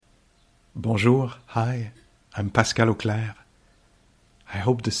Bonjour, hi, I'm Pascal Auclair. I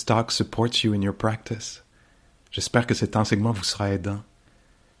hope this talk supports you in your practice. J'espère que cet enseignement vous sera aidant.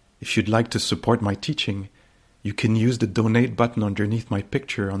 If you'd like to support my teaching, you can use the donate button underneath my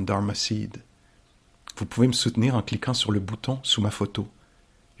picture on Dharma Seed. Vous pouvez me soutenir en cliquant sur le bouton sous ma photo.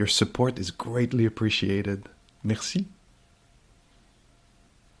 Your support is greatly appreciated. Merci.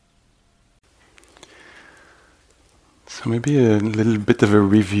 So maybe a little bit of a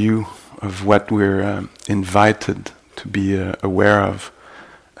review of what we're invited to be aware of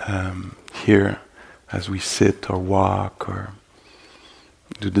here as we sit or walk or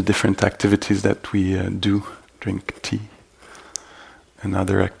do the different activities that we do, drink tea and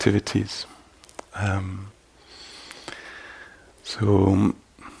other activities. So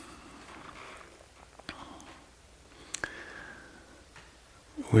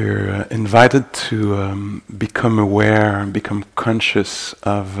we're invited to become aware, become conscious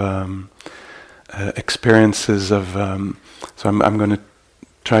of experiences of. So I'm going to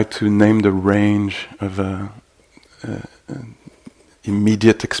try to name the range of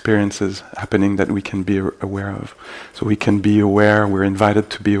immediate experiences happening that we can be aware of. So we can be aware. We're invited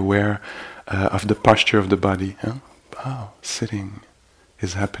to be aware of the posture of the body. Huh? Oh, sitting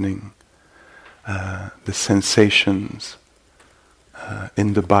is happening. The sensations.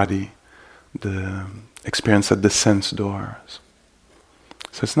 In the body, the experience at the sense doors.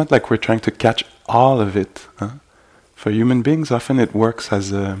 So it's not like we're trying to catch all of it. Huh? For human beings, often it works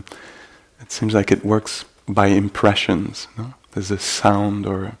as it seems like it works by impressions. No? There's a sound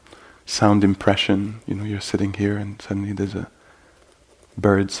or a sound impression. You know, you're sitting here and suddenly there's a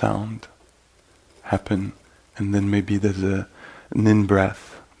bird sound happen, and then maybe there's an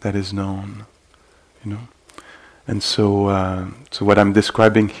in-breath that is known. You know. And so what I'm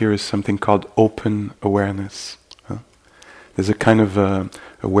describing here is something called open awareness. Huh? There's a kind of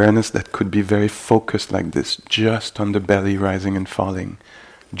awareness that could be very focused like this, just on the belly rising and falling,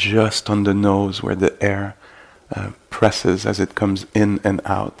 just on the nose where the air presses as it comes in and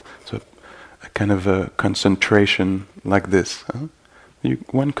out. So a kind of a concentration like this. Huh?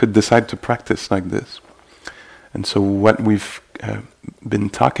 One could decide to practice like this. And so what we've been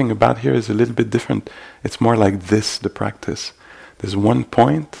talking about here is a little bit different. It's more like this, the practice. There's one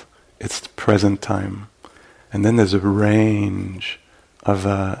point, it's the present time. And then there's a range of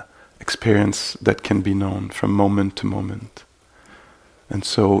experience that can be known from moment to moment. And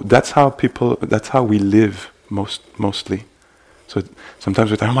so that's how we live mostly. So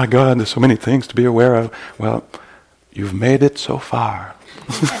sometimes we think, oh my God, there's so many things to be aware of. Well, you've made it so far.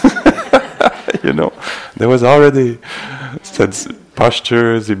 You know, there was already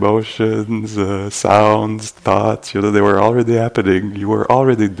postures, emotions, sounds, thoughts, you know, they were already happening. You were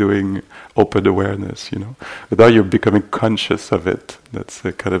already doing open awareness, you know. But now you're becoming conscious of it. That's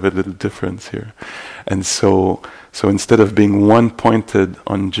kind of a little difference here. And so instead of being one-pointed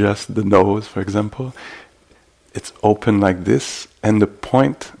on just the nose, for example, it's open like this, and the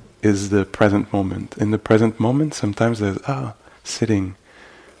point is the present moment. In the present moment, sometimes there's, sitting,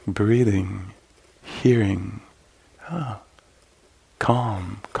 breathing, hearing,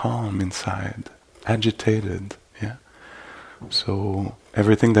 calm inside, agitated, yeah. So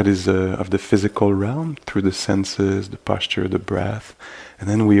everything that is of the physical realm through the senses, the posture, the breath, and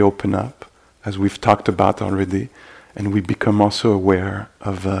then we open up, as we've talked about already, and we become also aware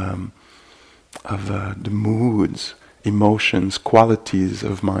of the moods, emotions, qualities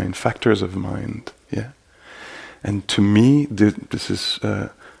of mind, factors of mind, yeah. And to me, this is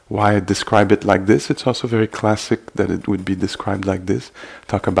why I describe it like this. It's also very classic that it would be described like this.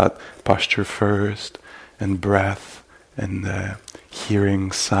 Talk about posture first, and breath, and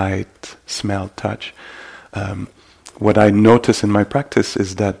hearing, sight, smell, touch. What I notice in my practice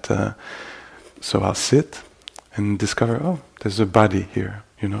is that, so I'll sit and discover, there's a body here.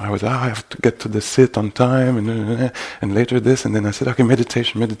 You know, I have to get to the sit on time, and later this, and then I said, okay,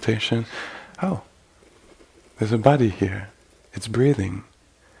 meditation. Oh, there's a body here. It's breathing.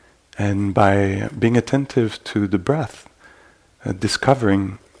 And by being attentive to the breath,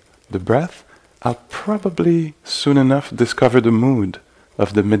 discovering the breath, I'll probably soon enough discover the mood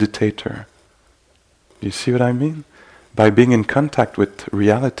of the meditator. You see what I mean? By being in contact with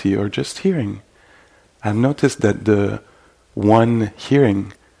reality or just hearing, I've noticed that the one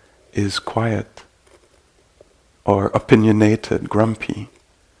hearing is quiet, or opinionated, grumpy,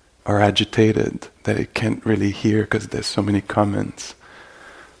 or agitated, that it can't really hear because there's so many comments.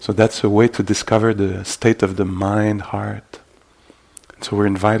 So that's a way to discover the state of the mind, heart. So we're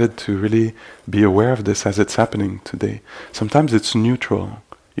invited to really be aware of this as it's happening today. Sometimes it's neutral.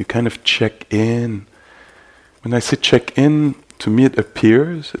 You kind of check in. When I say check in, to me it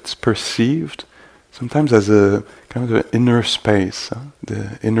appears, it's perceived, sometimes as a kind of an inner space,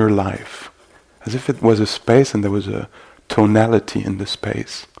 the inner life. As if it was a space and there was a tonality in the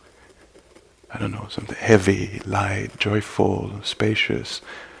space. I don't know, something heavy, light, joyful, spacious,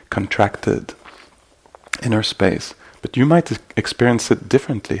 contracted, inner space. But you might experience it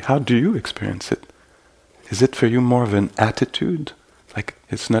differently. How do you experience it? Is it for you more of an attitude? Like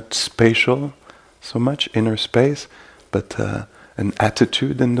it's not spatial so much, inner space, but an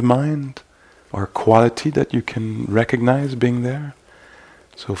attitude in the mind? Or a quality that you can recognize being there?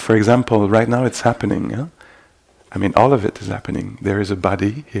 So for example, right now it's happening. I mean, all of it is happening. There is a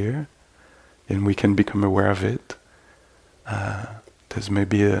body here, and we can become aware of it. There's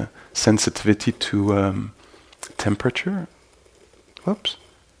maybe a sensitivity to temperature. Whoops.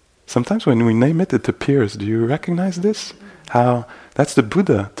 Sometimes when we name it, it appears. Do you recognize this? How that's the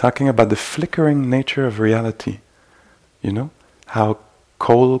Buddha talking about the flickering nature of reality. You know? How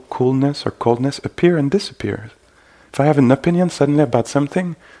coolness or coldness appear and disappear. If I have an opinion suddenly about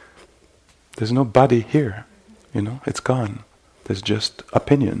something, there's no body here. You know? It's gone. There's just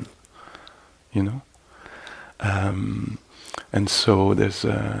opinion. You know? And so there's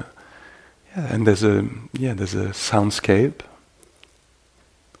a soundscape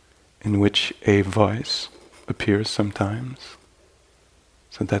in which a voice appears sometimes.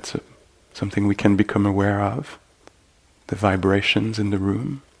 So that's something we can become aware of, the vibrations in the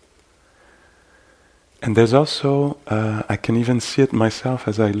room. And there's also, I can even see it myself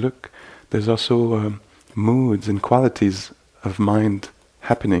as I look, there's also moods and qualities of mind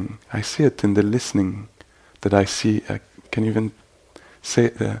happening. I see it in the listening that I see. I can even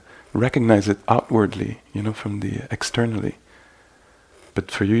recognize it outwardly, you know, from the externally. But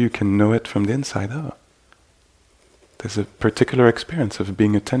for you, you can know it from the inside out. There's a particular experience of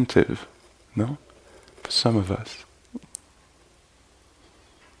being attentive, no? For some of us.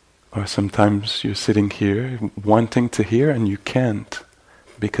 Or sometimes you're sitting here wanting to hear and you can't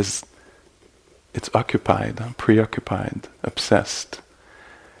because it's occupied, preoccupied, obsessed.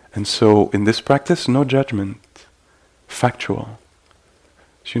 And so in this practice, no judgment, factual.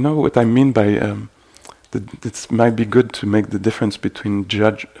 So you know what I mean by, it might be good to make the difference between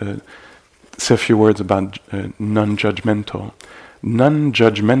say a few words about non-judgmental.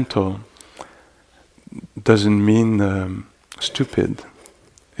 Non-judgmental doesn't mean stupid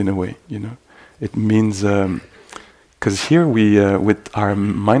in a way, you know. It means, because here we, with our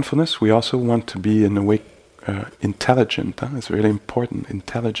mindfulness, we also want to be in a way intelligent. It's really important,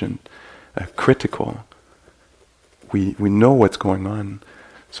 intelligent, critical. We know what's going on.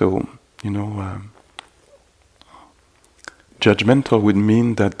 So, you know, judgmental would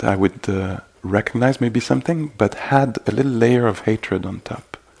mean that I would recognize maybe something, but had a little layer of hatred on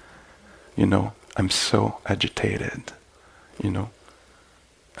top. You know, I'm so agitated. You know,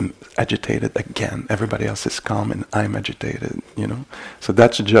 I'm agitated again. Everybody else is calm and I'm agitated. You know, so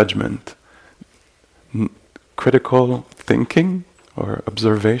that's judgment. Critical thinking or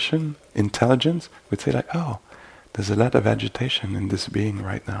observation, intelligence would say like, oh, there's a lot of agitation in this being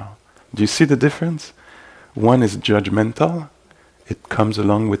right now. Do you see the difference? One is judgmental, it comes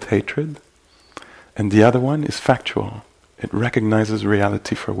along with hatred, and the other one is factual. It recognizes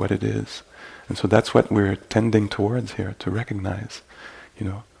reality for what it is. And so that's what we're tending towards here, to recognize, you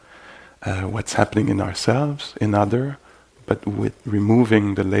know, what's happening in ourselves, in other, but with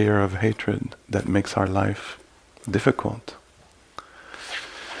removing the layer of hatred that makes our life difficult.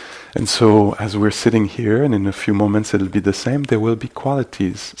 And so as we're sitting here, and in a few moments it'll be the same, there will be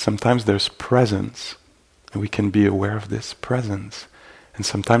qualities. Sometimes there's presence, and we can be aware of this presence. And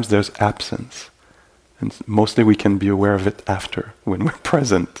sometimes there's absence. And mostly we can be aware of it after, when we're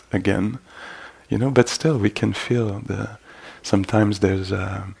present again. You know, but still we can feel sometimes there's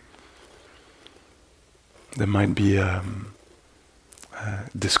there might be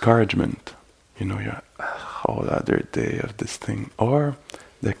discouragement. You know, you're a whole other day of this thing. Or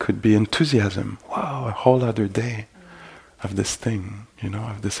there could be enthusiasm. Wow, a whole other day of this thing, you know,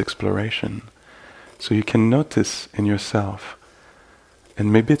 of this exploration. So you can notice in yourself,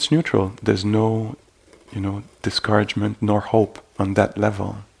 and maybe it's neutral. There's no, you know, discouragement nor hope on that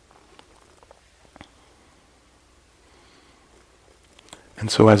level.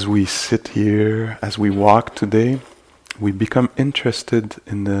 And so as we sit here, as we walk today, we become interested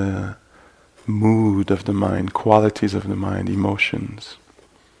in the mood of the mind, qualities of the mind, emotions.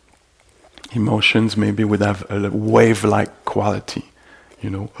 Emotions maybe would have a wave-like quality, you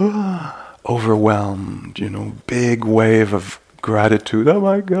know, overwhelmed, you know, big wave of gratitude. Oh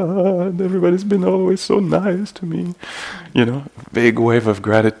my God, everybody's been always so nice to me. You know, big wave of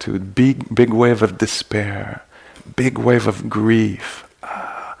gratitude, big wave of despair, big wave of grief.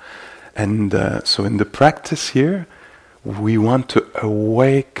 And so in the practice here, we want to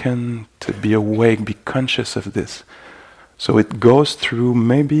awaken, to be awake, be conscious of this. So it goes through,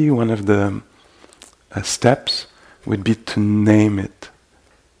 maybe one of the steps would be to name it.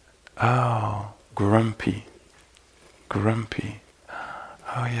 Oh, grumpy. Grumpy.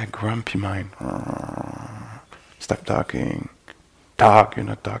 Oh yeah, grumpy mind. Stop talking. Talk, you're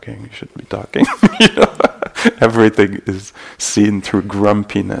not talking, you should be talking. Everything is seen through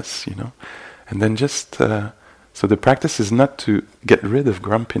grumpiness, And then just, so the practice is not to get rid of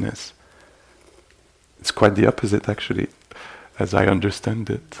grumpiness. It's quite the opposite, actually, as I understand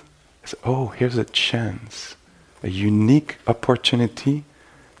it. It's, here's a chance, a unique opportunity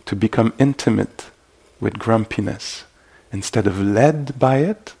to become intimate with grumpiness. Instead of led by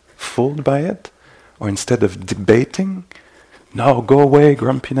it, fooled by it, or instead of debating, no, go away,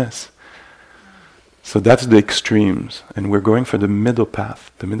 grumpiness. So that's the extremes, and we're going for the middle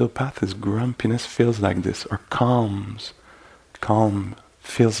path. The middle path is grumpiness feels like this, or calm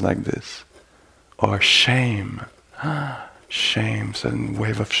feels like this, or shame, sudden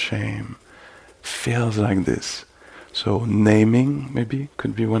wave of shame, feels like this. So naming maybe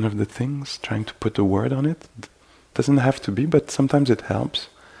could be one of the things, trying to put a word on it. Doesn't have to be, but sometimes it helps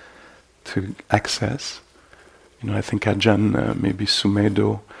to access. I think Ajahn, maybe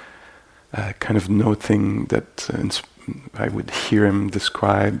Sumedho, kind of noting that I would hear him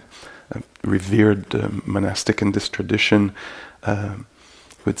describe, revered monastic in this tradition,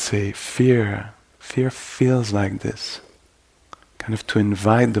 would say, fear feels like this. Kind of to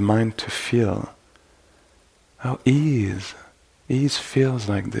invite the mind to feel. Oh, ease feels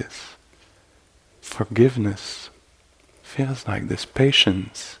like this. Forgiveness feels like this.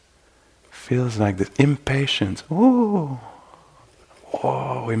 Patience feels like this. Impatience. Oh,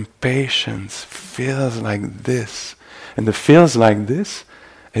 impatience feels like this. And the feels like this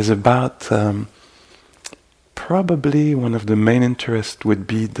is about probably one of the main interests would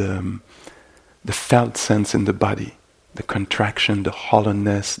be the felt sense in the body. The contraction, the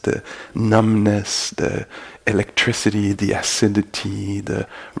hollowness, the numbness, the electricity, the acidity, the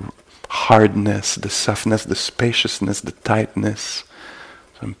hardness, the softness, the spaciousness, the tightness.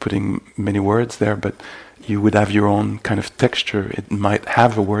 So I'm putting many words there, but you would have your own kind of texture. It might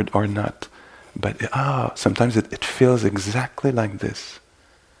have a word or not, but sometimes it feels exactly like this.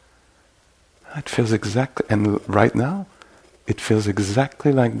 It feels exactly, and right now, it feels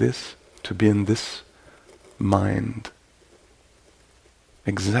exactly like this to be in this mind.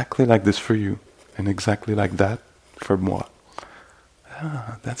 Exactly like this for you, and exactly like that for moi.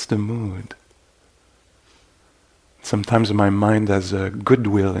 That's the mood. Sometimes my mind has a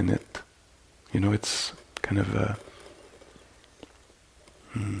goodwill in it. It's kind of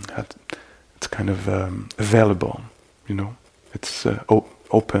it's kind of available. It's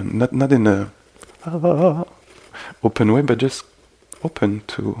open, not in a open way, but just open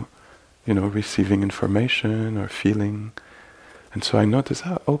to receiving information or feeling. And so I notice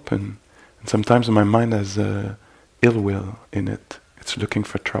open. And sometimes my mind has ill will in it. It's looking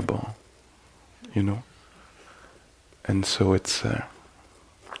for trouble, And so it's. And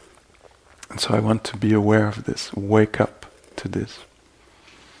so I want to be aware of this. Wake up to this.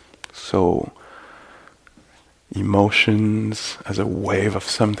 So emotions as a wave of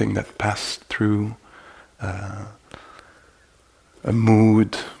something that passed through. A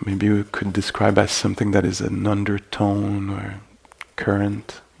mood, maybe we could describe as something that is an undertone or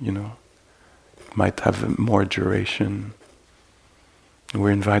current, It might have more duration.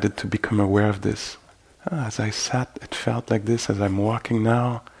 We're invited to become aware of this. As I sat, it felt like this. As I'm walking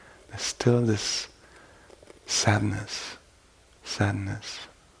now, there's still this sadness.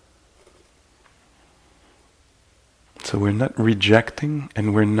 So we're not rejecting,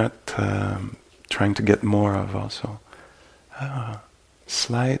 and we're not trying to get more of also.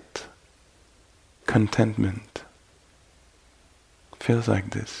 Slight contentment. Feels like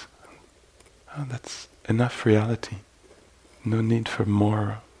this. That's enough reality. No need for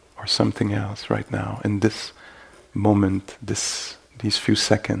more or something else right now. In this moment, these few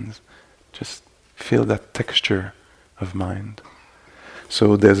seconds, just feel that texture of mind.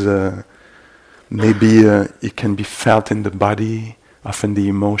 So there's it can be felt in the body. Often the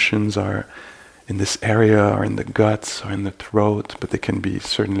emotions are in this area or in the guts or in the throat, but they can be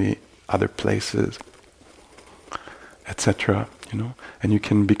certainly other places, etc. And you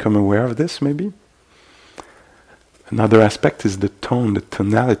can become aware of this maybe. Another aspect is the tone, the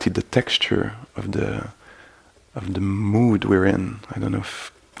tonality, the texture of the mood we're in. I don't know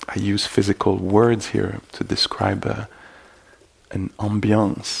if I use physical words here to describe an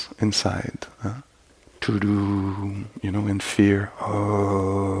ambiance inside. to-do, in fear.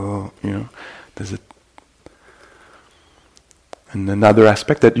 Oh, there's a. And another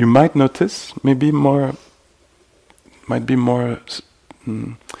aspect that you might notice, might be more.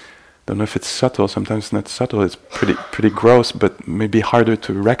 Don't know if it's subtle. Sometimes it's not subtle. It's pretty gross, but maybe harder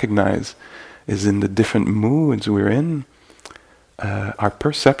to recognize. Is in the different moods we're in, our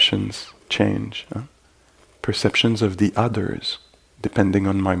perceptions change. Perceptions of the others, depending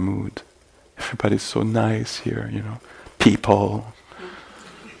on my mood. Everybody's so nice here, People,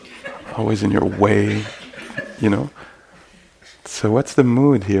 always in your way, So what's the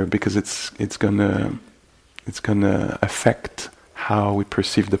mood here? Because it's gonna affect how we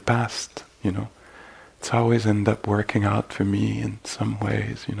perceive the past. It's always end up working out for me in some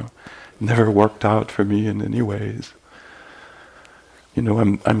ways. Never worked out for me in any ways.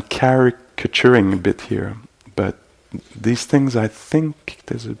 I'm caricaturing a bit here, but these things, I think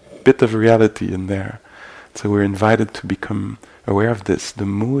there's a bit of reality in there. So we're invited to become aware of this. The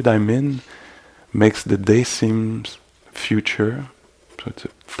mood I'm in makes the day seem future. So it's a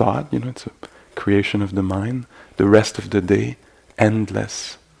thought, it's a creation of the mind. The rest of the day,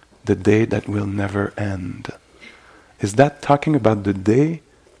 endless. The day that will never end. Is that talking about the day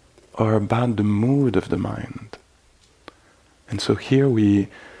or about the mood of the mind? And so here we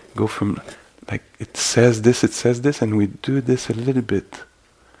go from, it says this, and we do this a little bit.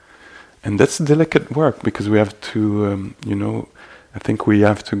 And that's delicate work, because we have to, I think we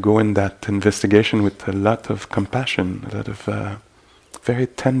have to go in that investigation with a lot of compassion, a lot of very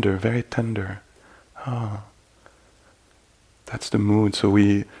tender, very tender. That's the mood. So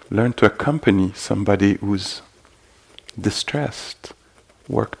we learn to accompany somebody who's distressed,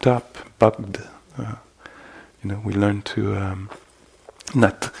 worked up, bugged. We learn to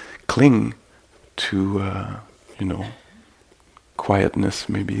not cling to, quietness.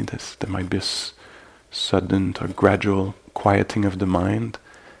 Maybe there might be a sudden or gradual quieting of the mind.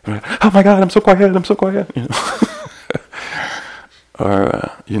 And we're like, oh my God, I'm so quiet.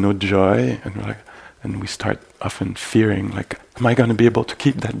 Or joy, and we're like, and we start often fearing, am I going to be able to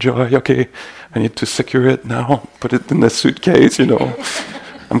keep that joy? Okay, I need to secure it now. Put it in the suitcase.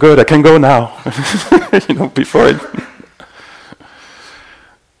 I'm good. I can go now. Before it.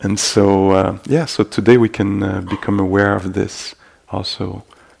 And so, so today we can become aware of this also,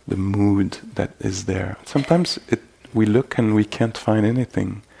 the mood that is there. Sometimes we look and we can't find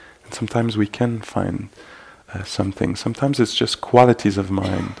anything. And sometimes we can find something. Sometimes it's just qualities of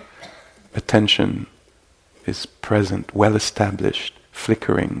mind. Attention is present, well established,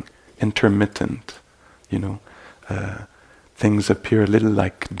 flickering, intermittent. Things appear a little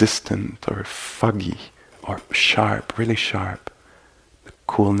distant or foggy or sharp, really sharp. The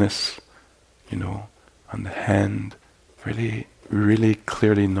coolness, on the hand, really, really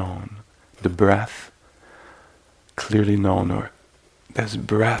clearly known. The breath, clearly known, or there's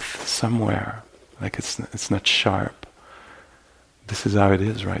breath somewhere, it's not sharp. This is how it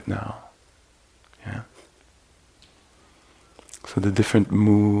is right now. Yeah. So the different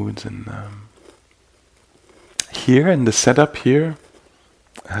moods, and here in the setup here,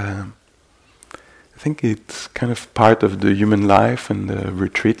 I think it's kind of part of the human life and the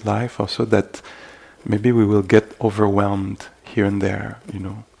retreat life also, that maybe we will get overwhelmed here and there,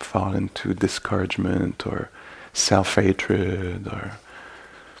 fall into discouragement or self-hatred or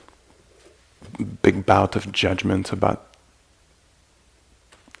big bout of judgment about,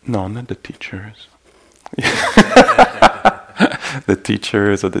 no, not the teachers. The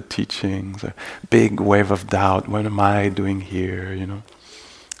teachers or the teachings, a big wave of doubt. What am I doing here?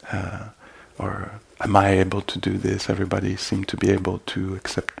 Or am I able to do this? Everybody seems to be able to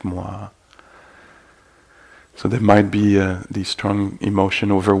except moi. So there might be the strong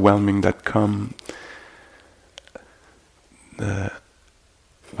emotion overwhelming that come.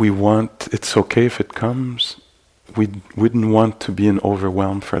 It's okay if it comes. We wouldn't want to be in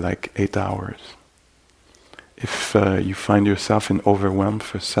overwhelm for 8 hours. If you find yourself in overwhelm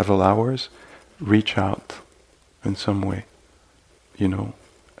for several hours, reach out in some way.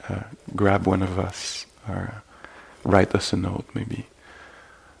 Grab one of us or write us a note maybe.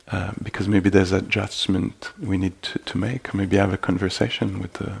 Because maybe there's adjustment we need to make. Maybe have a conversation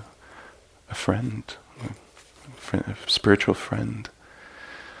with a friend, a spiritual friend.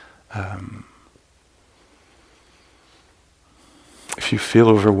 If you feel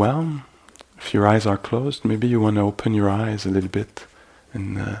overwhelmed, if your eyes are closed, maybe you want to open your eyes a little bit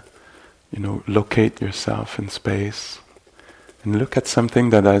and locate yourself in space and look at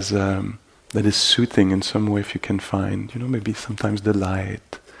something that is soothing in some way, if you can find. Maybe sometimes the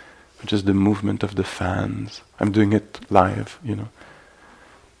light, or just the movement of the fans. I'm doing it live.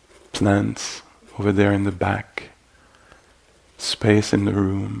 Plants over there in the back, space in the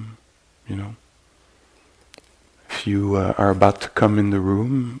room, you know. If you are about to come in the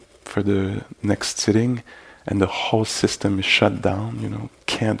room for the next sitting and the whole system is shut down, you know,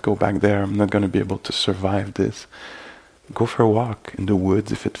 can't go back there, I'm not going to be able to survive this. Go for a walk in the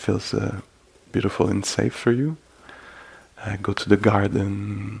woods if it feels beautiful and safe for you. Go to the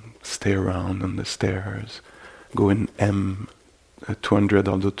garden, stay around on the stairs, go in M200,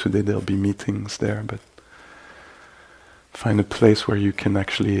 although today there'll be meetings there, but find a place where you can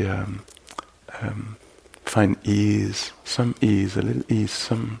actually find ease, a little ease,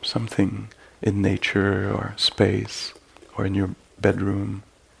 something in nature or space or in your bedroom.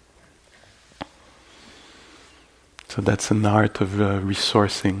 So that's an art of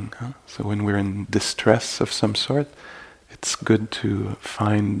resourcing. Huh? So when we're in distress of some sort, it's good to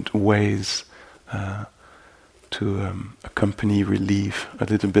find ways to accompany relief, a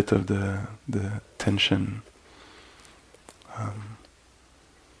little bit of the tension.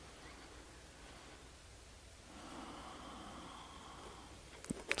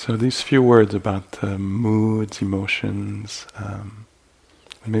 So these few words about moods, emotions,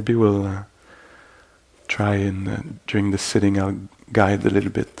 maybe we'll try and during the sitting I'll guide a little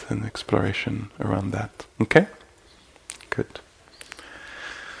bit an exploration around that. Okay? Good.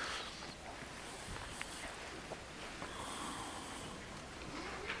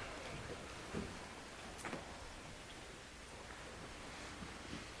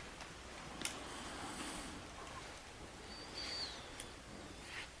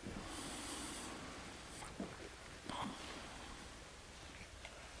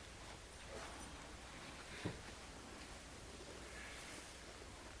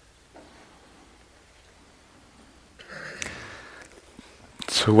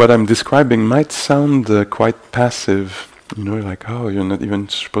 So what I'm describing might sound quite passive, you know, like, oh, you're not even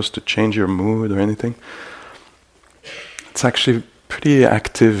supposed to change your mood or anything. It's actually pretty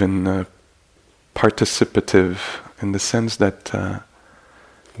active and participative in the sense that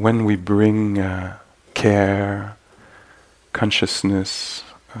when we bring care, consciousness,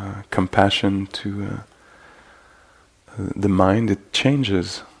 compassion to the mind, it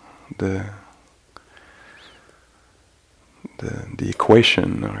changes the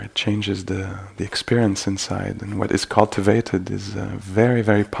equation, or it changes the experience inside. And what is cultivated is very,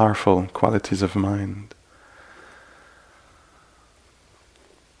 very powerful qualities of mind.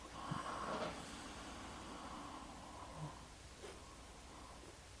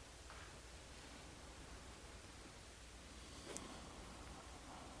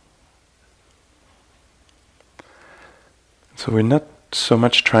 So we're not so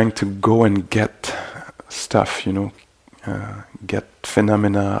much trying to go and get stuff, you know, get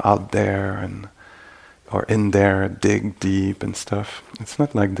phenomena out there and or in there, dig deep and stuff. It's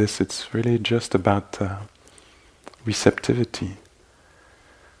not like this. It's really just about receptivity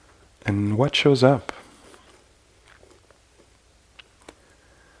and what shows up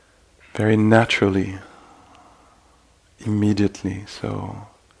very naturally, immediately. So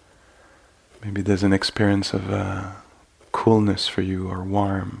maybe there's an experience of coolness for you or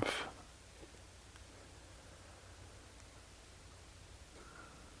warmth.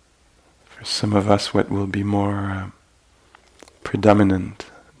 For some of us, what will be more predominant,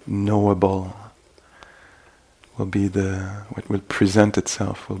 knowable, will be what will present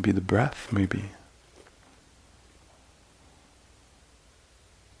itself will be the breath, maybe.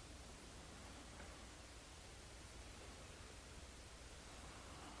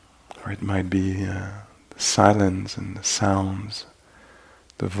 Or it might be the silence and the sounds,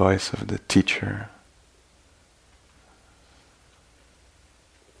 the voice of the teacher.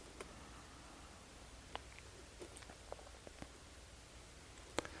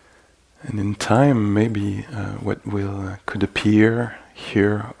 And in time, maybe what could appear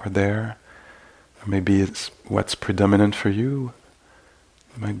here or there, or maybe it's what's predominant for you,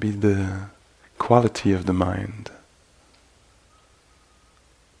 might be the quality of the mind.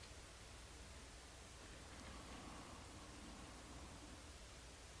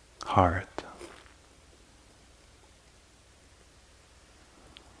 Heart.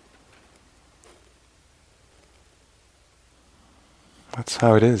 That's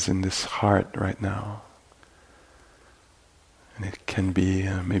how it is in this heart right now. And it can be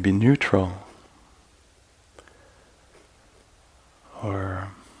maybe neutral or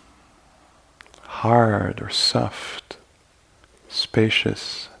hard or soft,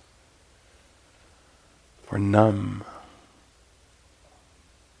 spacious or numb.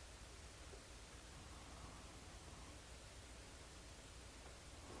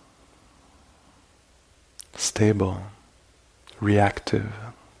 Stable, reactive.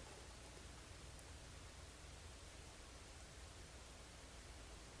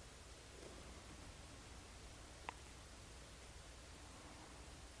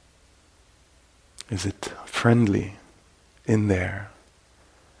 Is it friendly in there?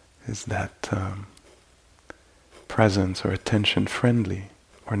 Is that presence or attention friendly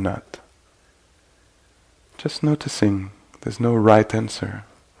or not? Just noticing. There's no right answer.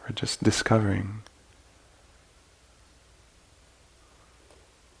 We're just discovering.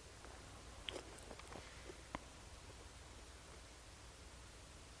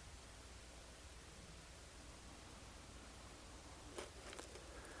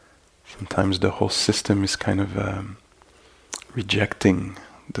 Sometimes the whole system is kind of rejecting,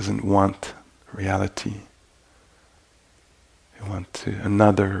 doesn't want reality. They want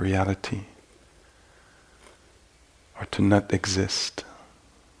another reality, or to not exist.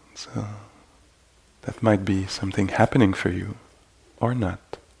 So that might be something happening for you, or not.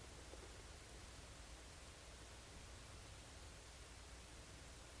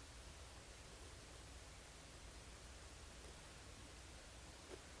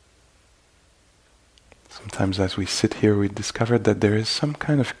 Sometimes as we sit here, we discover that there is some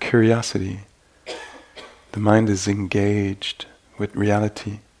kind of curiosity. The mind is engaged with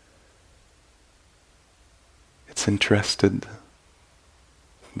reality. It's interested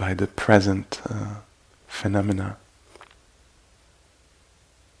by the present phenomena.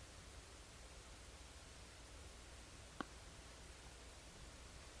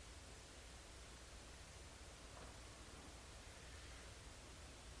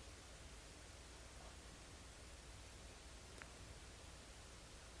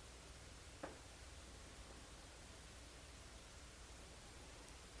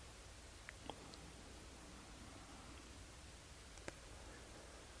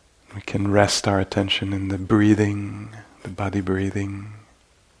 We can rest our attention in the breathing, the body breathing,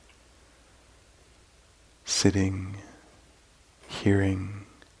 sitting, hearing.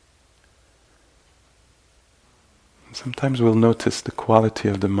 And sometimes we'll notice the quality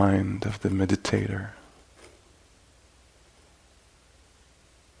of the mind of the meditator.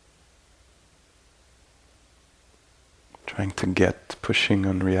 Trying to get, pushing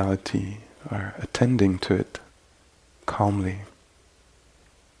on reality, or attending to it calmly.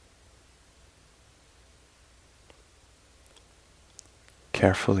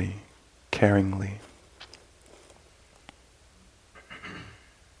 Carefully, caringly.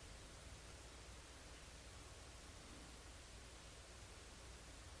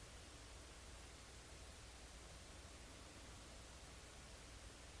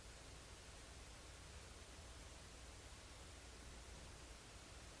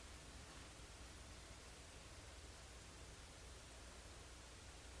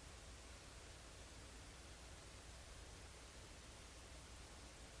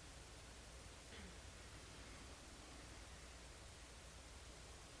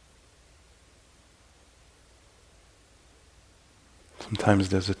 Sometimes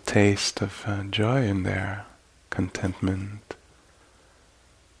there's a taste of joy in there, contentment.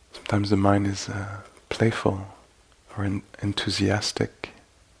 Sometimes the mind is playful or enthusiastic.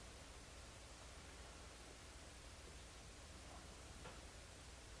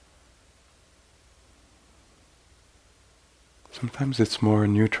 Sometimes it's more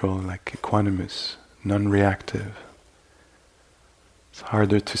neutral, like equanimous, non-reactive. It's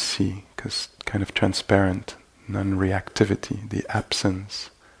harder to see because it's kind of transparent. Non-reactivity, the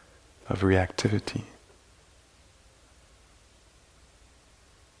absence of reactivity.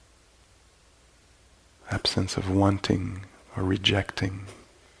 Absence of wanting or rejecting.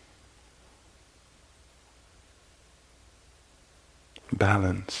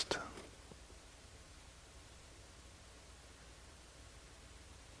 Balanced.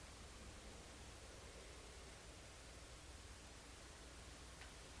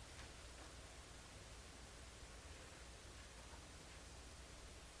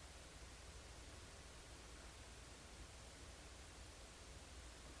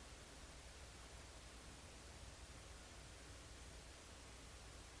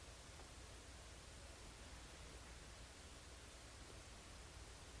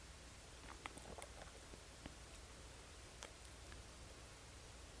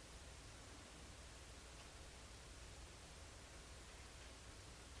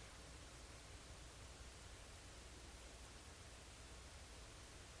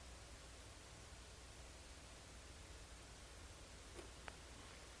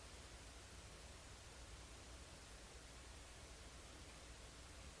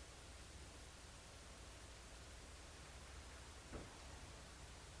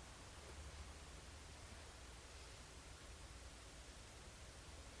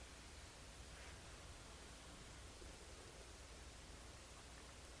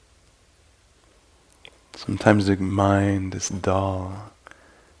 Sometimes the mind is dull,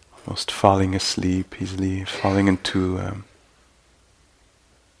 almost falling asleep easily, falling into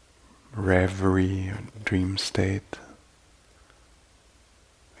reverie or dream state.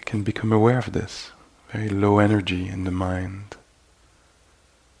 We can become aware of this. Very low energy in the mind.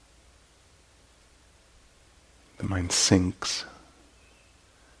 The mind sinks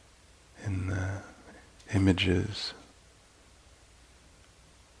in images.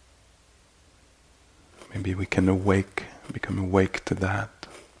 Maybe we can become awake to that.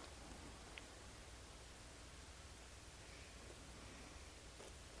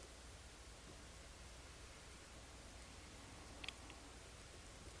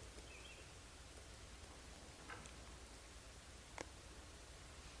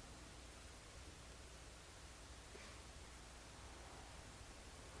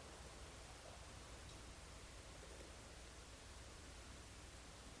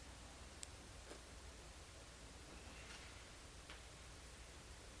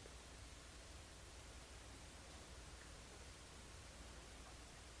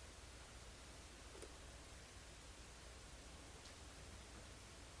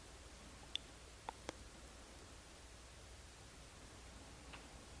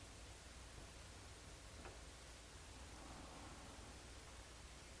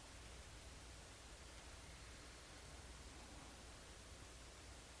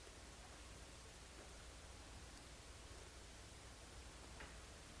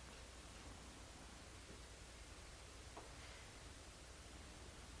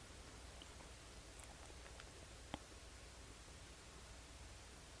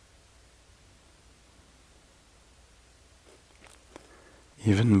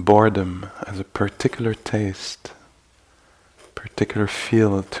 Even boredom has a particular taste, particular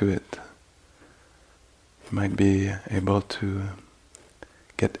feel to it. You might be able to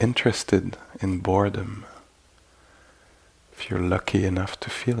get interested in boredom if you're lucky enough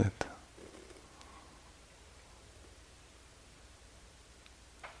to feel it.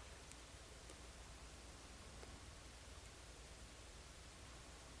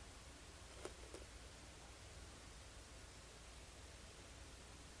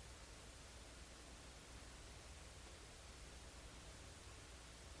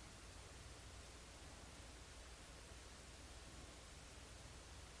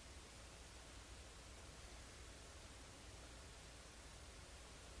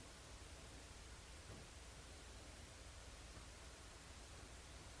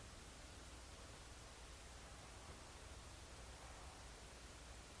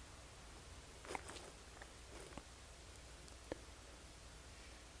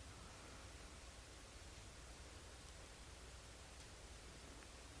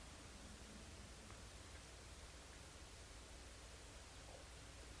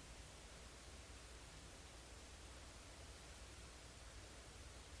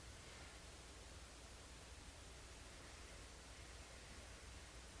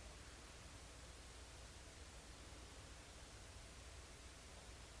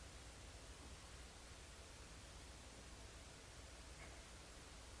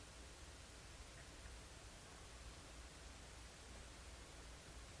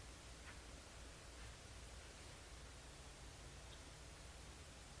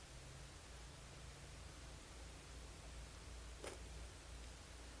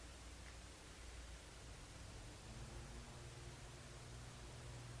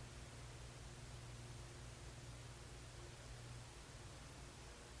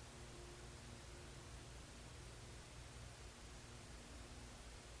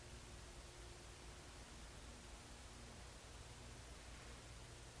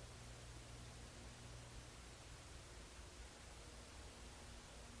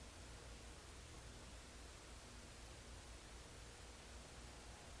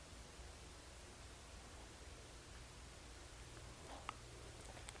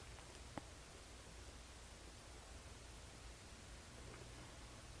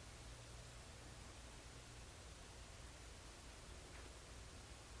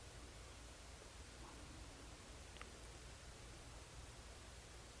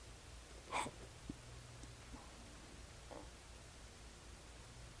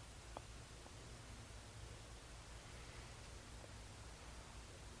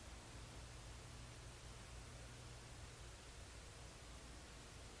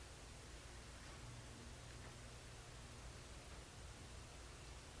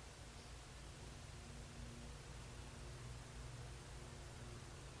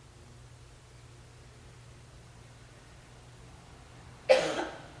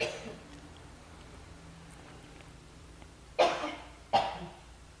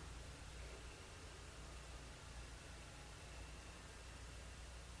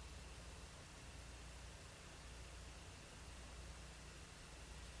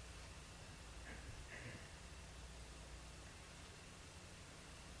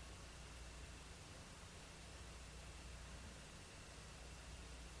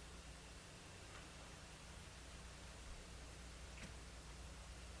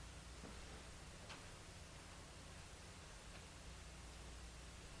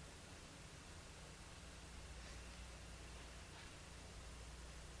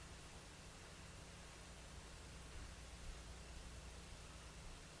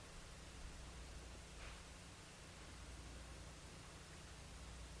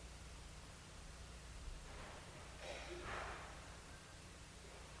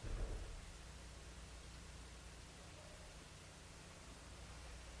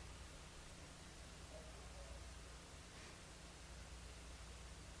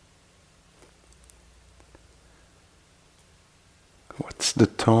 What's the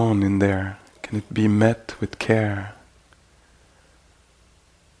tone in there? Can it be met with care?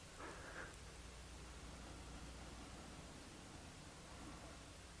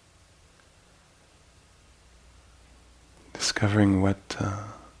 Discovering what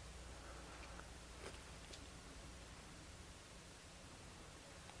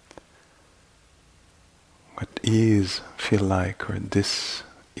ease feel like, or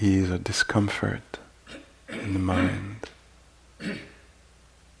dis-ease or discomfort in the mind.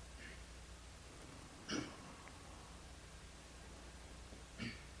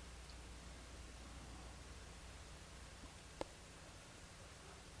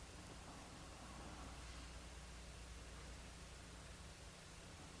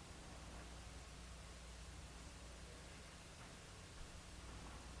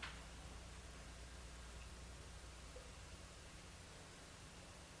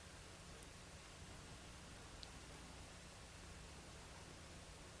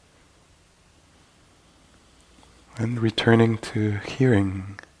 And returning to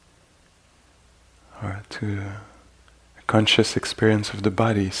hearing, or to a conscious experience of the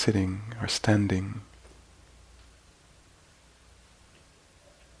body sitting or standing.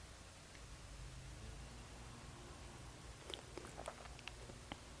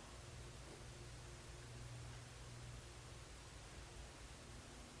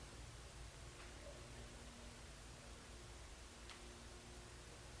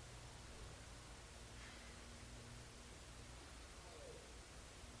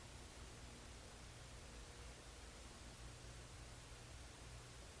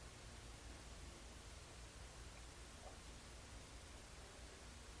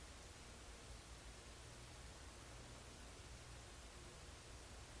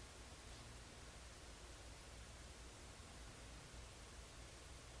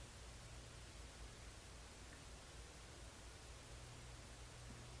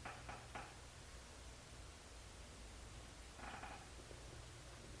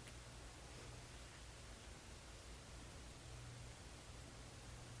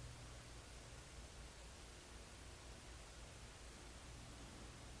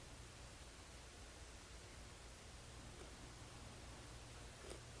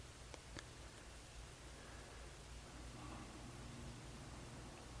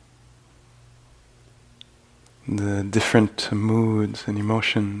 The different moods and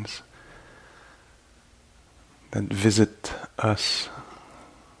emotions that visit us,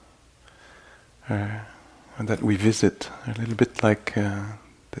 or that we visit, are a little bit like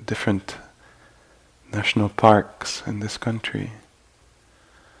the different national parks in this country.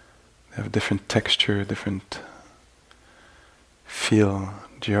 They have different texture, different feel,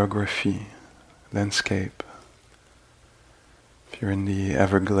 geography, landscape. If you're in the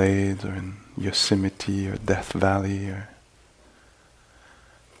Everglades or in Yosemite or Death Valley or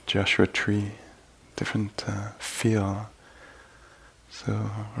Joshua Tree, different feel.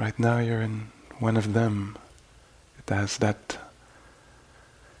 So right now you're in one of them. It has that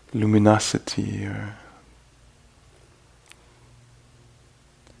luminosity, or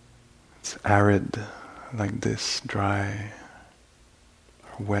it's arid like this, dry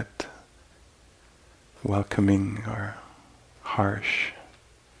or wet, welcoming or harsh.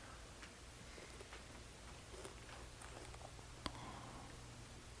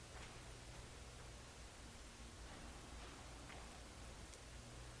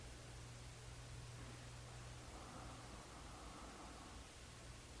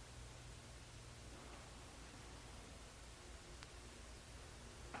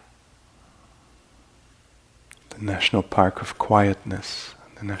 The national park of quietness,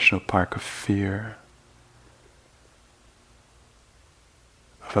 the national park of fear,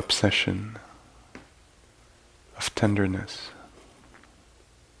 of obsession, of tenderness.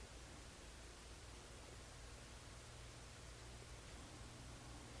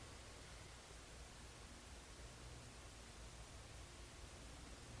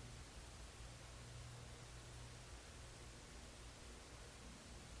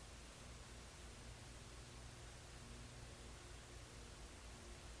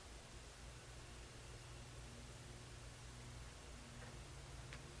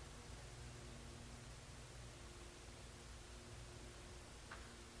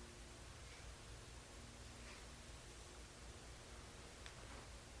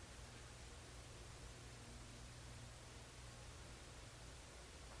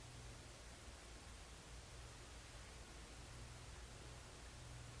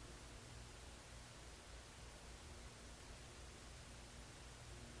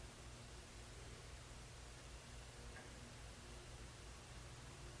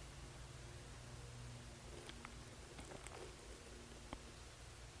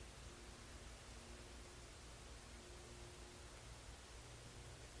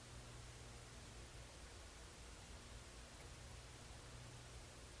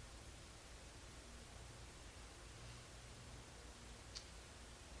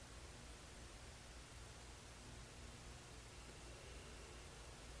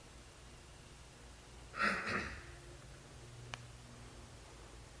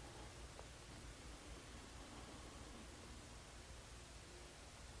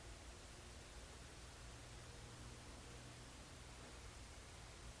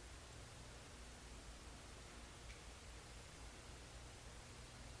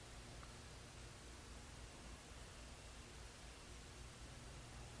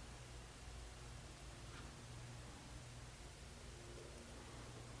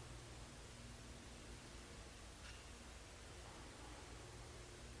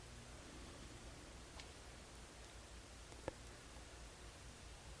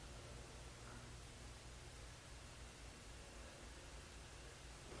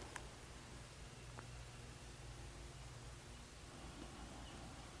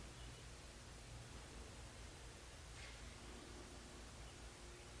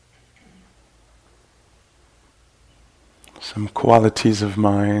 Some qualities of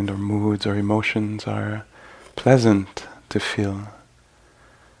mind or moods or emotions are pleasant to feel.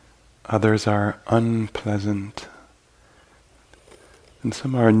 Others are unpleasant. And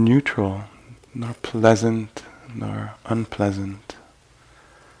some are neutral, nor pleasant nor unpleasant.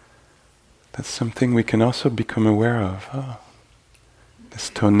 That's something we can also become aware of. Oh, this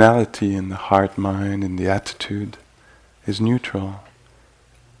tonality in the heart, mind, in the attitude is neutral,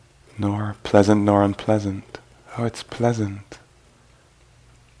 nor pleasant nor unpleasant. Oh, it's pleasant.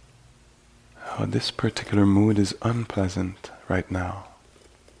 Oh, this particular mood is unpleasant right now.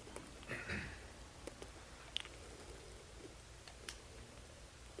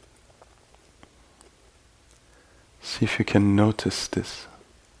 See if you can notice this,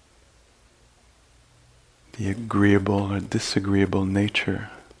 the agreeable or disagreeable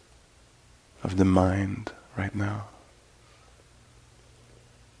nature of the mind right now.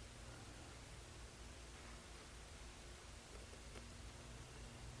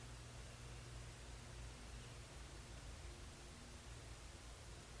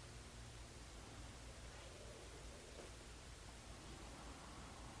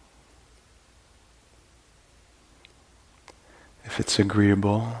 If it's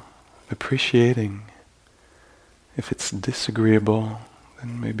agreeable, appreciating. If it's disagreeable,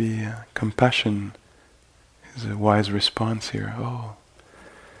 then maybe compassion is a wise response here. Oh,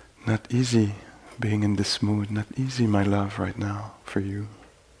 not easy being in this mood, not easy, my love, right now for you.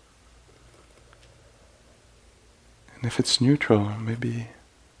 And if it's neutral, maybe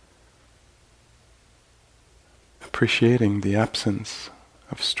appreciating the absence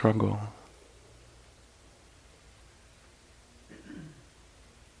of struggle.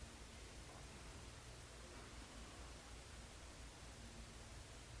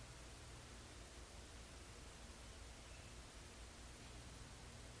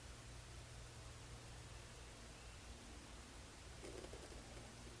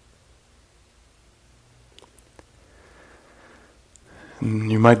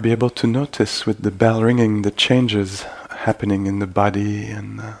 And you might be able to notice with the bell ringing the changes happening in the body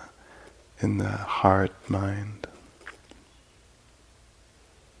and in the heart, mind.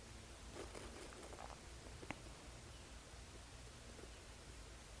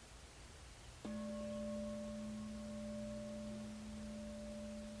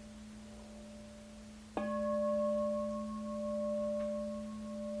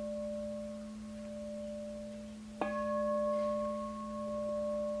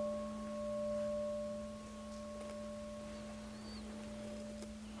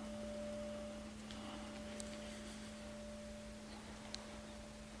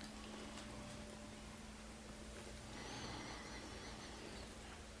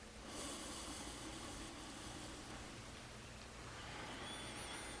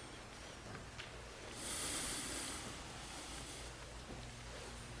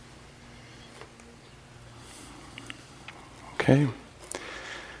 Okay.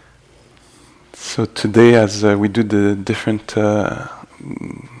 So today, as we do the different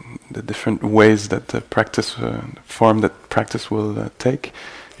ways that the practice form that practice will take,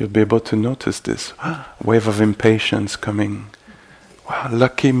 you'll be able to notice this wave of impatience coming. Wow,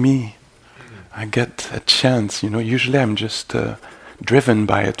 lucky me! I get a chance. Usually I'm just driven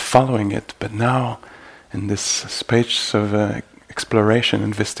by it, following it, but now, in this space of exploration,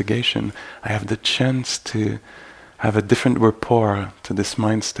 investigation, I have the chance to have a different rapport to this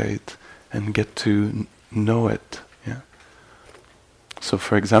mind state and get to know it. Yeah. So,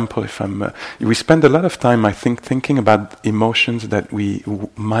 for example, if we spend a lot of time, I think, thinking about emotions that we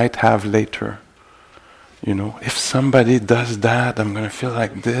might have later. If somebody does that, I'm going to feel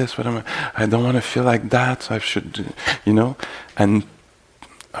like this. I don't want to feel like that, so I should, And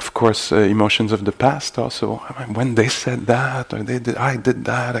of course, emotions of the past also. When they said that, or I did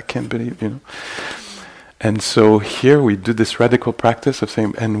that, I can't believe, And so here we do this radical practice of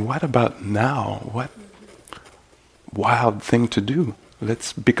saying, and what about now? What wild thing to do?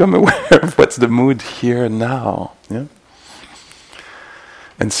 Let's become aware of what's the mood here now. Yeah.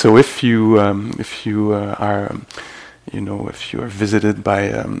 And so if you are visited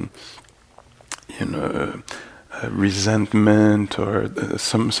by resentment or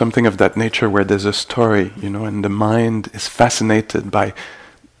something of that nature, where there's a story, and the mind is fascinated by.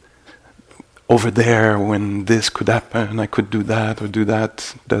 Over there, when this could happen, I could do that or do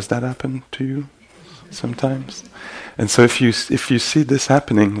that. Does that happen to you sometimes? And so if you see this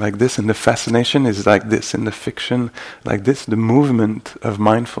happening like this, and the fascination is like this in the fiction, like this, the movement of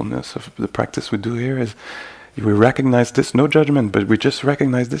mindfulness, of the practice we do here is, we recognize this, no judgment, but we just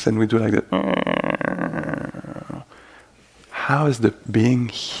recognize this and we do like that. How is the being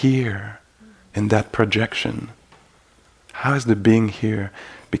here in that projection How is the being here?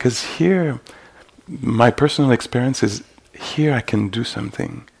 Because here, my personal experience is, here I can do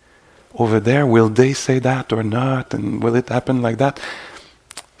something. Over there, will they say that or not? And will it happen like that?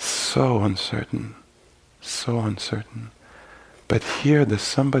 So uncertain. So uncertain. But here there's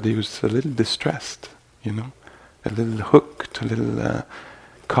somebody who's a little distressed, a little hooked, a little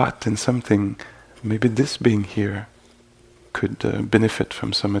caught in something. Maybe this being here could benefit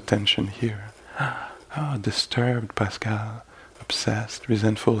from some attention here. Oh, disturbed, Pascal, obsessed,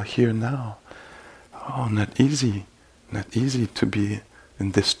 resentful, here now. Oh, not easy to be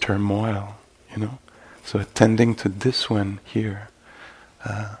in this turmoil, So attending to this one here.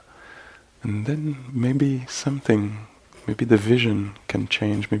 And then maybe the vision can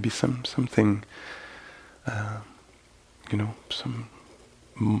change, maybe something, some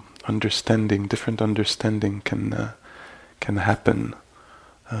understanding, different understanding can happen.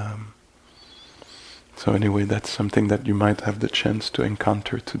 So anyway, that's something that you might have the chance to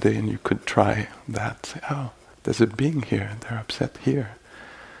encounter today, and you could try that. Say, oh, there's a being here, they're upset here.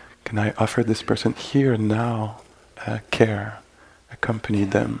 Can I offer this person here now care, accompany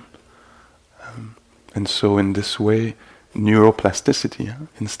them? And so in this way, neuroplasticity,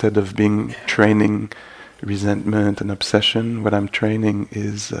 instead of training resentment and obsession, what I'm training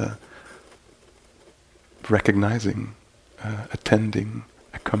is recognizing, attending,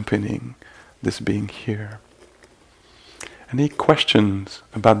 accompanying this being here. Any questions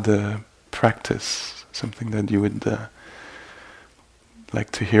about the practice? Something that you would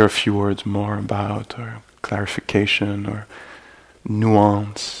like to hear a few words more about, or clarification, or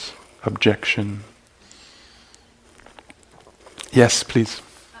nuance, objection? Yes, please.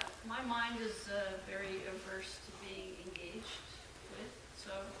 My mind is very averse to being engaged with,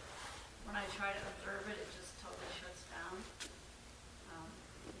 so when I try to observe it, it just totally shuts down.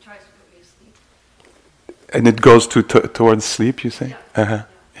 It tries to put me to sleep. And it goes towards sleep, you say? Yeah. Uh-huh.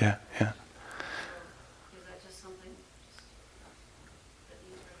 Yeah. So, is that just something that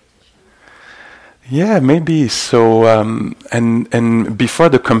needs repetition? Yeah, maybe. So, and before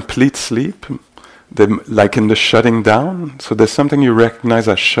the complete sleep, like in the shutting down, so there's something you recognize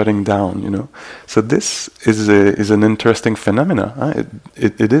as shutting down, So this is an interesting phenomena. Huh?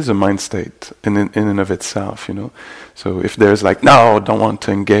 It is a mind state in and of itself, So if there's like, no, don't want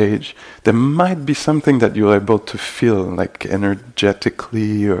to engage, there might be something that you're able to feel, like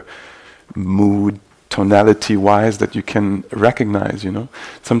energetically or mood, tonality-wise, that you can recognize,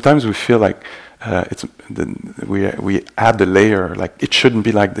 Sometimes we feel like we add a layer, like it shouldn't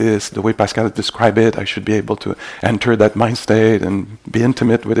be like this. The way Pascal described it, I should be able to enter that mind state and be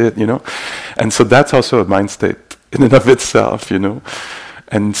intimate with it, And so that's also a mind state in and of itself,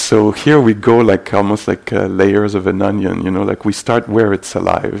 And so here we go, like almost like layers of an onion, Like we start where it's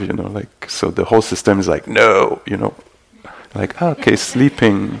alive, Like so the whole system is like no, Like okay,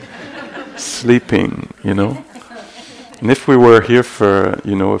 sleeping, And if we were here for,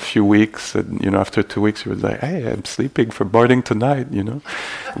 a few weeks, and, after 2 weeks, you would like, hey, I'm sleeping for boarding tonight,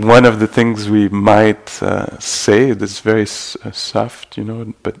 One of the things we might say that's very soft,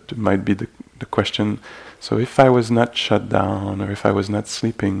 but it might be the question, so if I was not shut down, or if I was not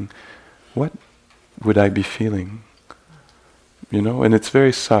sleeping, what would I be feeling? And it's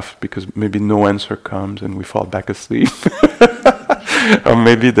very soft, because maybe no answer comes and we fall back asleep. Or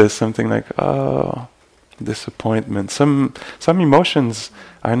maybe there's something like, oh, disappointment. Some emotions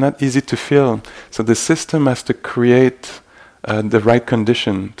are not easy to feel, so the system has to create the right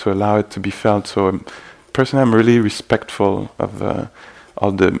condition to allow it to be felt. So, personally, I'm really respectful of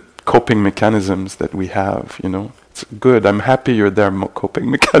all the coping mechanisms that we have. It's good. I'm happy you're there, coping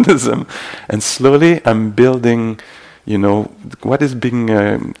mechanism, and slowly I'm building. What is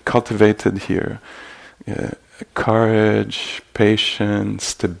being cultivated here. Courage, patience,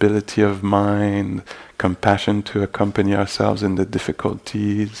 stability of mind, compassion to accompany ourselves in the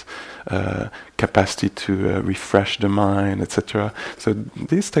difficulties, capacity to refresh the mind, etc. So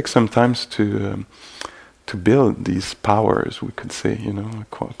these take some time to build these powers, we could say,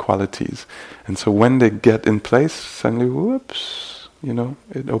 qualities. And so when they get in place, suddenly, whoops,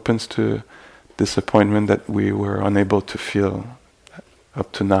 it opens to disappointment that we were unable to feel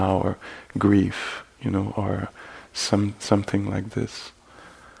up to now, or grief, or something like this.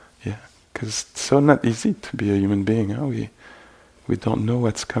 Yeah, because it's so not easy to be a human being. Huh? We don't know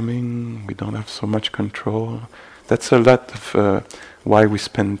what's coming. We don't have so much control. That's a lot of why we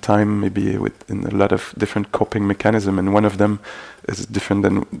spend time maybe in a lot of different coping mechanisms, and one of them is different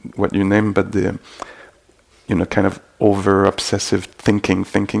than what you name, but the kind of over-obsessive thinking.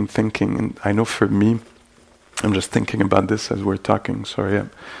 And I know for me, I'm just thinking about this as we're talking. Sorry, I'm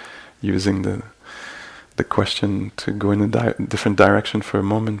using the the question to go in a different direction for a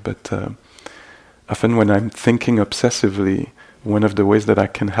moment, but often when I'm thinking obsessively, one of the ways that I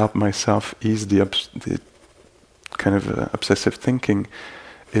can help myself ease the kind of obsessive thinking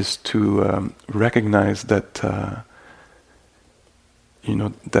is to recognize that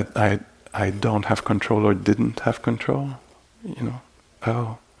that I don't have control or didn't have control.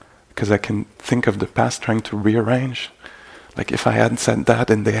 Because I can think of the past trying to rearrange, like if I hadn't said that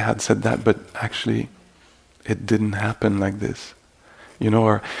and they had said that, but actually it didn't happen like this,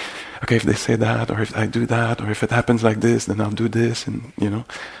 or okay, if they say that, or if I do that, or if it happens like this, then I'll do this, and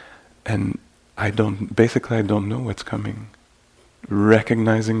and I don't know what's coming.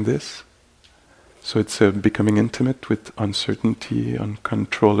 Recognizing this, so it's becoming intimate with uncertainty,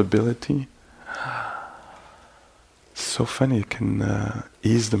 uncontrollability. So funny, it can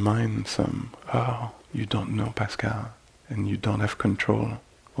ease the mind some. Oh, you don't know, Pascal, and you don't have control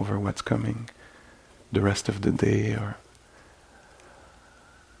over what's coming the rest of the day,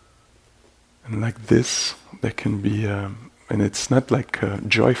 and like this, there can be, and it's not like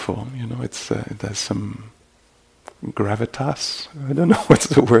joyful, it's it has some gravitas. I don't know what's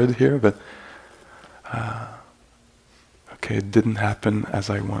the word here, but okay, it didn't happen as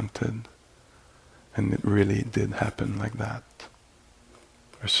I wanted, and it really did happen like that,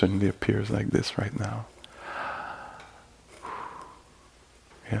 or certainly appears like this right now.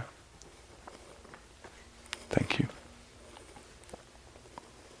 Yeah. Thank you.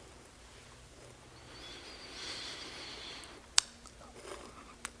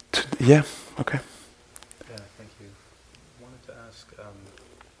 Yeah. Okay. Yeah, thank you. I wanted to ask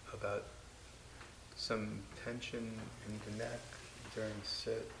about some tension in the neck during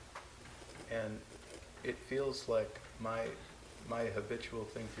sit, and it feels like my habitual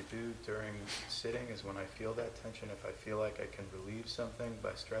thing to do during sitting is when I feel that tension, if I feel like I can relieve something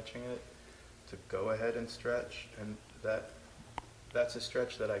by stretching it, to go ahead and stretch, and that's a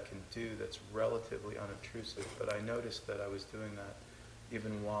stretch that I can do that's relatively unobtrusive, but I noticed that I was doing that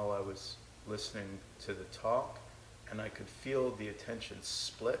even while I was listening to the talk, and I could feel the attention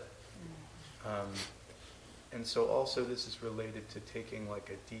split. And so also this is related to taking like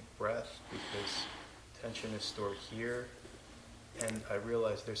a deep breath, because tension is stored here, and I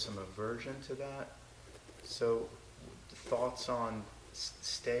realize there's some aversion to that. So thoughts on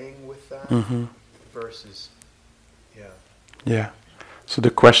staying with that versus, Yeah. So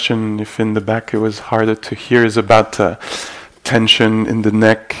the question, if in the back it was harder to hear, is about tension in the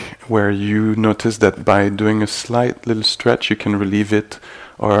neck, where you notice that by doing a slight little stretch you can relieve it,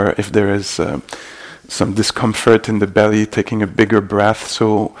 or if there is some discomfort in the belly, taking a bigger breath.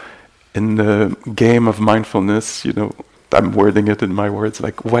 So in the game of mindfulness, I'm wording it in my words,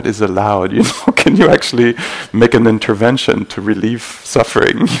 like what is allowed, can you actually make an intervention to relieve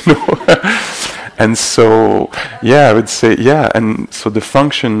suffering, And so, I would say, and so the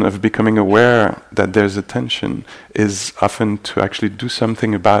function of becoming aware that there's a tension is often to actually do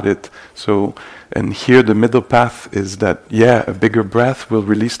something about it. So, and here the middle path is that, a bigger breath will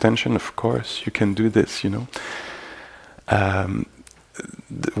release tension, of course, you can do this,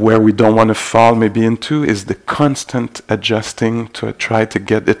 where we don't want to fall maybe into is the constant adjusting to try to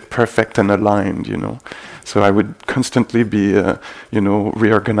get it perfect and aligned, So I would constantly be,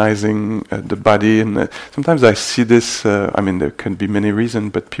 reorganizing the body. And sometimes I see this, there can be many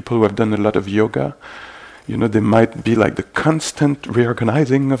reasons, but people who have done a lot of yoga, they might be like the constant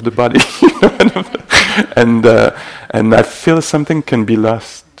reorganizing of the body, and I feel something can be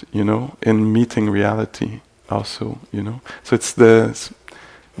lost, in meeting reality also, So it's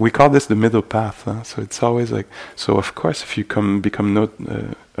we call this the middle path. So it's always like, so of course if you become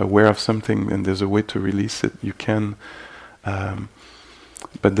aware of something and there's a way to release it, you can,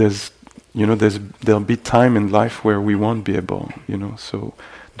 but there'll be time in life where we won't be able, so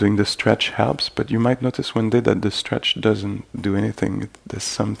doing the stretch helps, but you might notice one day that the stretch doesn't do anything. There's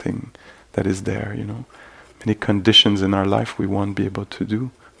something that is there, many conditions in our life we won't be able to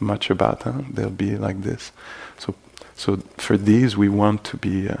do much about, they'll be like this. So for these, we want to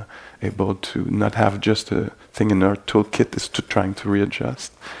be able to not have just a thing in our toolkit is to trying to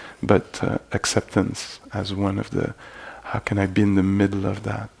readjust, but acceptance as one of the, how can I be in the middle of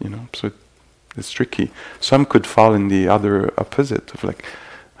that, So it's tricky. Some could fall in the other opposite of like,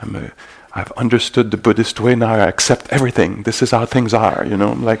 I've understood the Buddhist way, now I accept everything. This is how things are,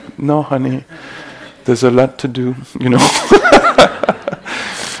 I'm like, no, honey, there's a lot to do,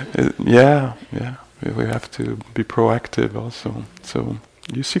 Yeah. We have to be proactive also. So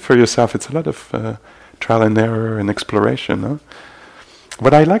you see for yourself, it's a lot of trial and error and exploration.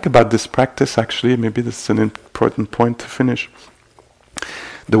 What I like about this practice, actually, maybe this is an important point to finish,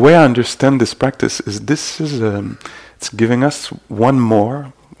 the way I understand this practice is it's giving us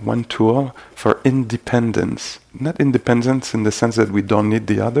one tool for independence. Not independence in the sense that we don't need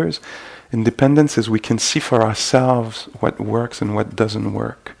the others. Independence is we can see for ourselves what works and what doesn't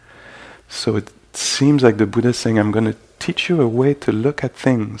work. So it seems like the Buddha is saying, I'm going to teach you a way to look at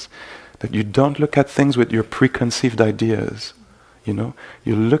things, that you don't look at things with your preconceived ideas. You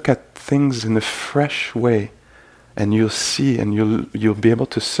look at things in a fresh way, and you'll see, and you'll be able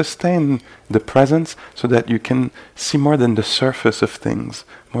to sustain the presence so that you can see more than the surface of things,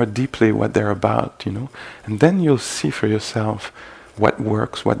 more deeply what they're about, And then you'll see for yourself what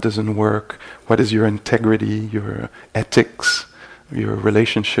works, what doesn't work, what is your integrity, your ethics, your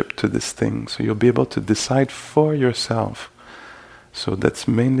relationship to this thing. So you'll be able to decide for yourself. So that's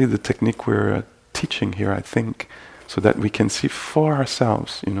mainly the technique we're teaching here, I think, so that we can see for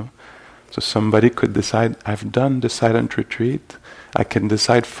ourselves, So somebody could decide, I've done the silent retreat, I can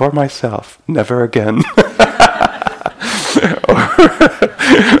decide for myself, never again.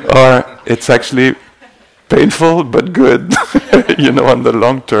 or it's actually painful but good, on the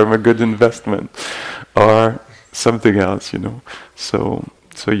long term, a good investment. Or something else, So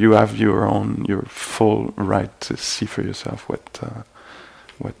you have your full right to see for yourself what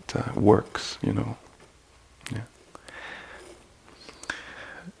works, Yeah.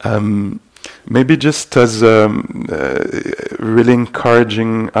 Maybe just as really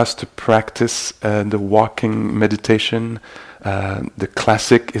encouraging us to practice the walking meditation, the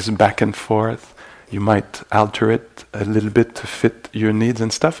classic is back and forth. You might alter it a little bit to fit your needs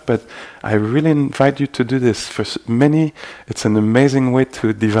and stuff, but I really invite you to do this. For many, it's an amazing way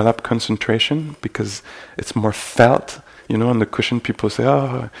to develop concentration because it's more felt. On the cushion, people say,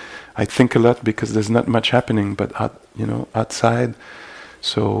 "Oh, I think a lot because there's not much happening," but outside.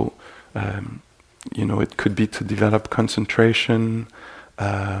 So, it could be to develop concentration,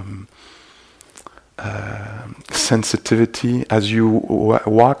 sensitivity. As you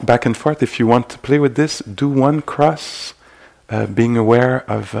walk back and forth, if you want to play with this, do one cross, being aware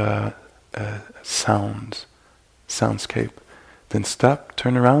of soundscape. Then stop,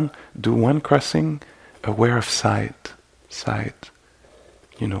 turn around, do one crossing, aware of sight,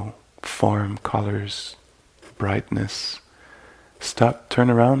 form, colors, brightness. Stop, turn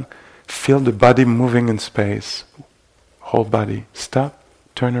around, feel the body moving in space, whole body. Stop,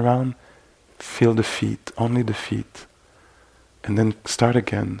 turn around, feel the feet, only the feet. And then start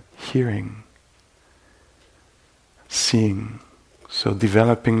again, hearing, seeing. So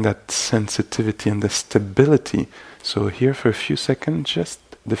developing that sensitivity and the stability. So here for a few seconds, just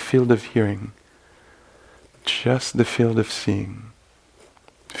the field of hearing, just the field of seeing.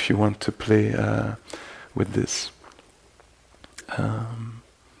 If you want to play with this.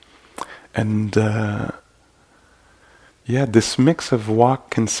 This mix of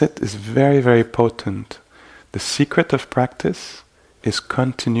walk and sit is very, very potent. The secret of practice is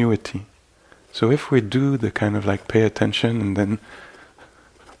continuity. So if we do the kind of like pay attention and then,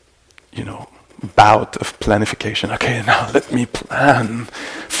 bout of planification, okay, now let me plan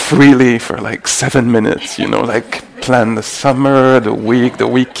freely for like 7 minutes, plan the summer, the week, the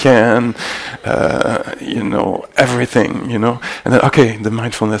weekend, everything, and then, okay, the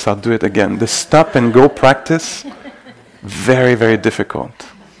mindfulness, I'll do it again. The stop and go practice, very, very difficult.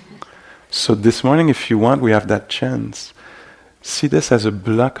 So this morning, if you want, we have that chance. See this as a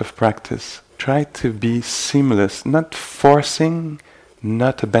block of practice. Try to be seamless, not forcing,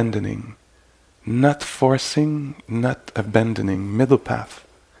 not abandoning. Not forcing, not abandoning, middle path.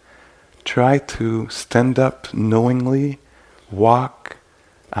 Try to stand up knowingly, walk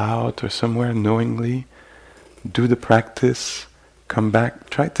out or somewhere knowingly, do the practice, come back.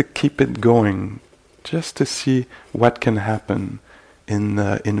 Try to keep it going, just to see what can happen in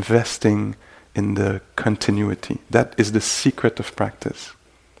investing in the continuity. That is the secret of practice.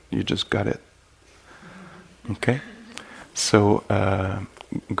 You just got it. Okay? So,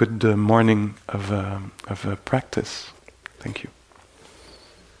 good morning of practice. Thank you.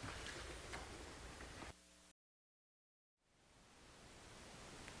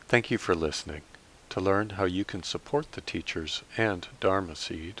 Thank you for listening. To learn how you can support the teachers and Dharma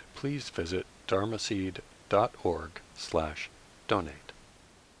Seed, please visit dharmaseed.org/donate.